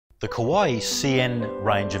The Kawai CN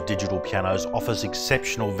range of digital pianos offers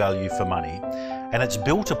exceptional value for money, and it's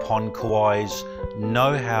built upon Kawai's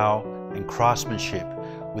know-how and craftsmanship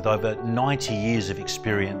with over 90 years of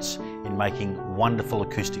experience in making wonderful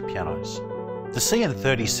acoustic pianos. The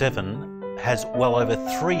CN37 has well over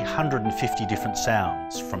 350 different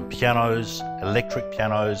sounds, from pianos, electric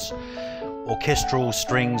pianos, orchestral,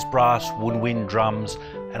 strings, brass, woodwind, drums,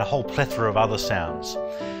 and a whole plethora of other sounds.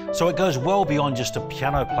 So it goes well beyond just a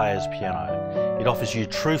piano player's piano. It offers you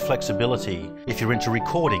true flexibility if you're into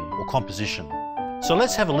recording or composition. So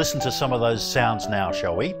let's have a listen to some of those sounds now,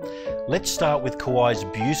 shall we? Let's start with Kawai's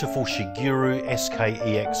beautiful Shigeru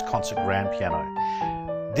SKEX Concert Grand Piano.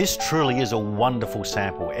 This truly is a wonderful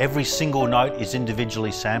sample. Every single note is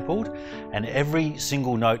individually sampled, and every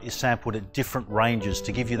single note is sampled at different ranges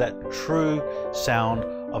to give you that true sound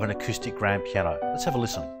of an acoustic grand piano. Let's have a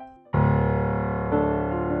listen.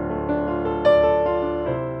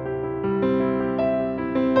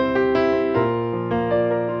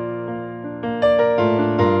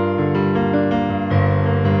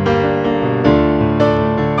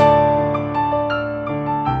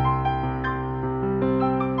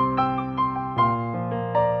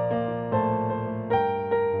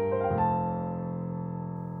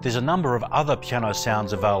 There's a number of other piano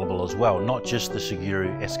sounds available as well, not just the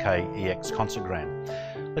Shigeru SKEX Concert Grand.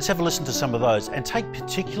 Let's have a listen to some of those and take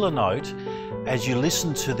particular note as you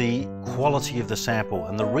listen to the quality of the sample.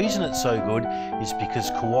 And the reason it's so good is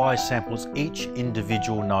because Kawai samples each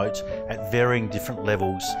individual note at varying different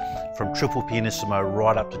levels, from triple pianissimo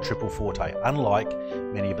right up to triple forte, unlike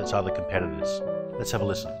many of its other competitors. Let's have a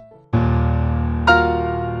listen.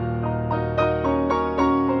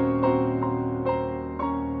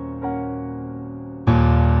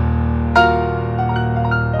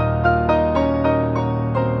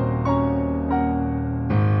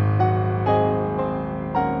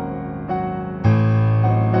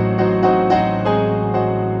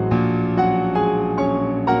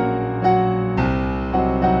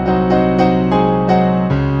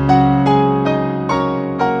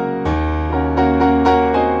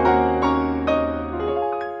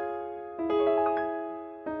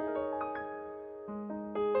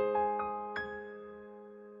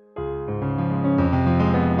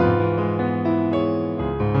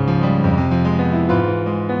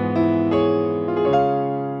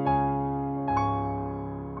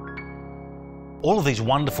 All of these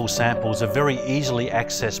wonderful samples are very easily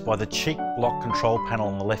accessed by the cheek block control panel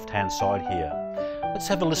on the left-hand side here. Let's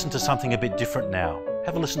have a listen to something a bit different now.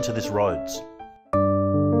 Have a listen to this Rhodes.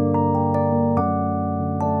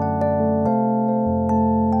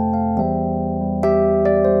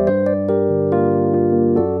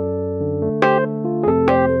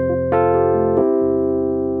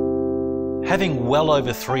 Having well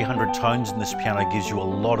over 300 tones in this piano gives you a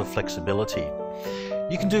lot of flexibility.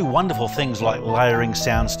 You can do wonderful things like layering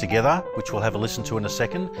sounds together, which we'll have a listen to in a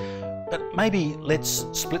second, but maybe let's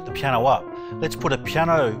split the piano up. Let's put a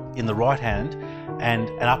piano in the right hand and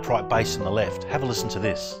an upright bass in the left. Have a listen to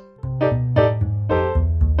this.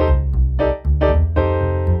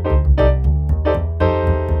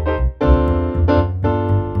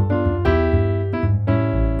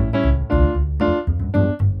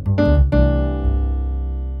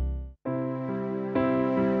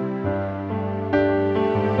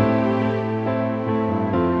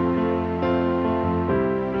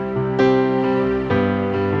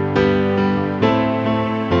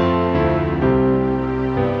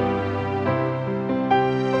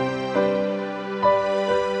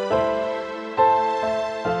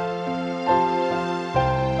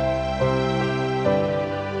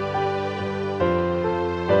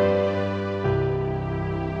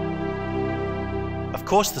 Of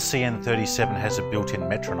course, the CN37 has a built-in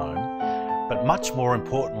metronome, but much more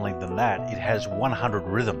importantly than that, it has 100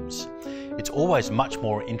 rhythms. It's always much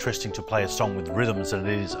more interesting to play a song with rhythms than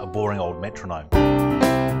it is a boring old metronome.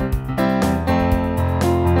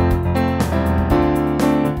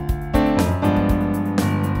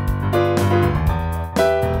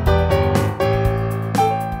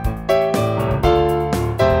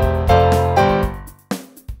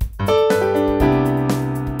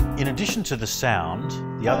 In addition to the sound,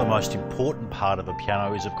 the other most important part of a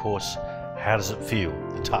piano is, of course, how does it feel,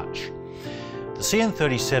 the touch. The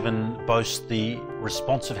CN37 boasts the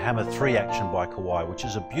responsive hammer 3 action by Kawai, which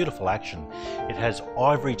is a beautiful action. It has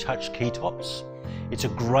ivory touch key tops. It's a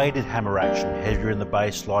graded hammer action, heavier in the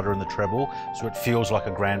bass, lighter in the treble, so it feels like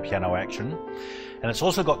a grand piano action. And it's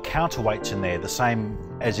also got counterweights in there, the same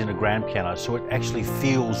as in a grand piano, so it actually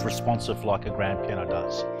feels responsive like a grand piano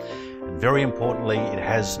does. And very importantly, it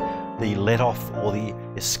has the let-off or the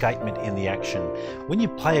escapement in the action. When you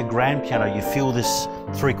play a grand piano, you feel this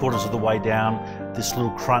 3/4 of the way down, this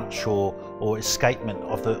little crunch or escapement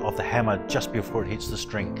of the hammer just before it hits the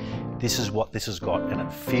string. This is what this has got, and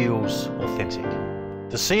it feels authentic.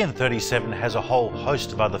 The CN37 has a whole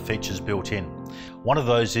host of other features built in. One of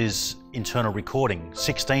those is internal recording,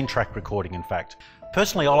 16-track recording in fact.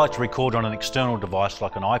 Personally, I like to record on an external device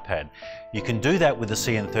like an iPad. You can do that with the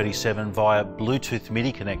CN37 via Bluetooth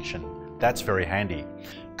MIDI connection. That's very handy.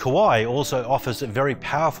 Kawai also offers a very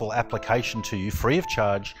powerful application to you free of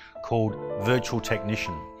charge called Virtual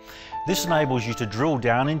Technician. This enables you to drill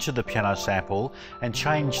down into the piano sample and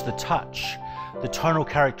change the touch, the tonal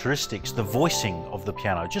characteristics, the voicing of the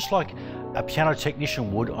piano, just like a piano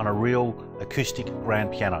technician would on a real acoustic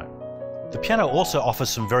grand piano. The piano also offers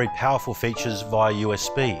some very powerful features via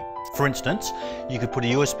USB. For instance, you could put a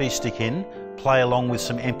USB stick in, play along with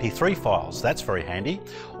some MP3 files, that's very handy,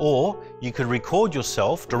 or you could record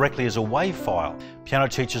yourself directly as a WAV file. Piano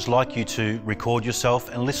teachers like you to record yourself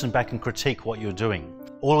and listen back and critique what you're doing.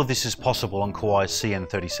 All of this is possible on Kawai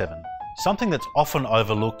CN37. Something that's often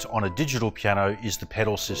overlooked on a digital piano is the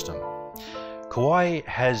pedal system. Kawai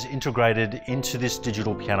has integrated into this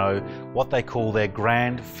digital piano what they call their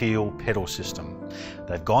grand feel pedal system.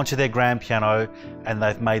 They've gone to their grand piano and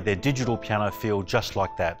they've made their digital piano feel just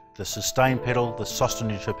like that. The sustain pedal, the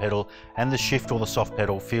sostenuto pedal, and the shift or the soft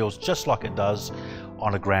pedal feels just like it does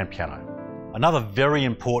on a grand piano. Another very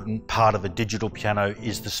important part of a digital piano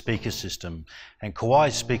is the speaker system, and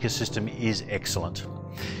Kawai's speaker system is excellent.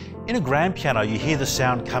 In a grand piano, you hear the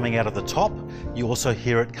sound coming out of the top, you also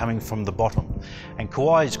hear it coming from the bottom, and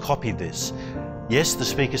Kawai's copied this. Yes, the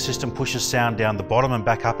speaker system pushes sound down the bottom and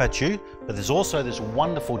back up at you, but there's also this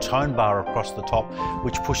wonderful tone bar across the top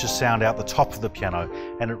which pushes sound out the top of the piano,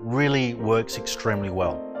 and it really works extremely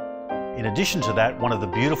well. In addition to that, one of the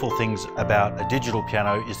beautiful things about a digital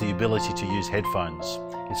piano is the ability to use headphones.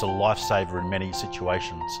 It's a lifesaver in many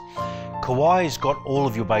situations. Kawai's got all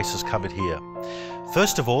of your bases covered here.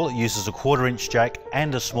 First of all, it uses a 1/4-inch jack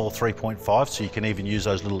and a small 3.5, so you can even use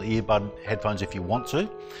those little earbud headphones if you want to.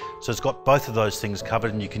 So it's got both of those things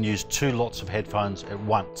covered, and you can use 2 lots of headphones at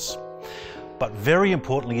once. But very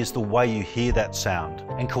importantly is the way you hear that sound.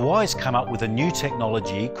 And Kawai's come up with a new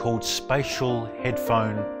technology called spatial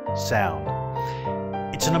headphone sound.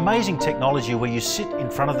 It's an amazing technology where you sit in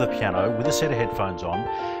front of the piano with a set of headphones on,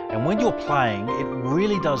 and when you're playing, it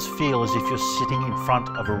really does feel as if you're sitting in front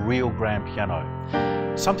of a real grand piano.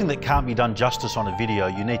 Something that can't be done justice on a video.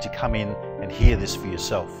 You need to come in and hear this for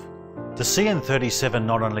yourself. The CN37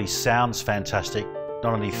 not only sounds fantastic,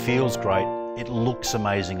 not only feels great, it looks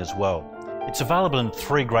amazing as well. It's available in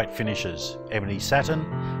 3 great finishes: ebony satin,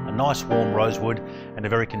 a nice warm rosewood, and a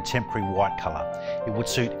very contemporary white colour. It would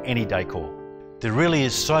suit any decor. There really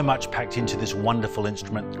is so much packed into this wonderful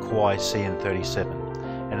instrument, Kawai CN37.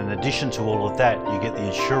 And in addition to all of that, you get the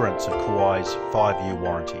assurance of Kawai's 5-year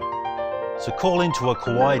warranty. So call into a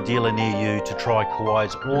Kawai dealer near you to try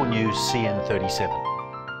Kawai's all-new CN37.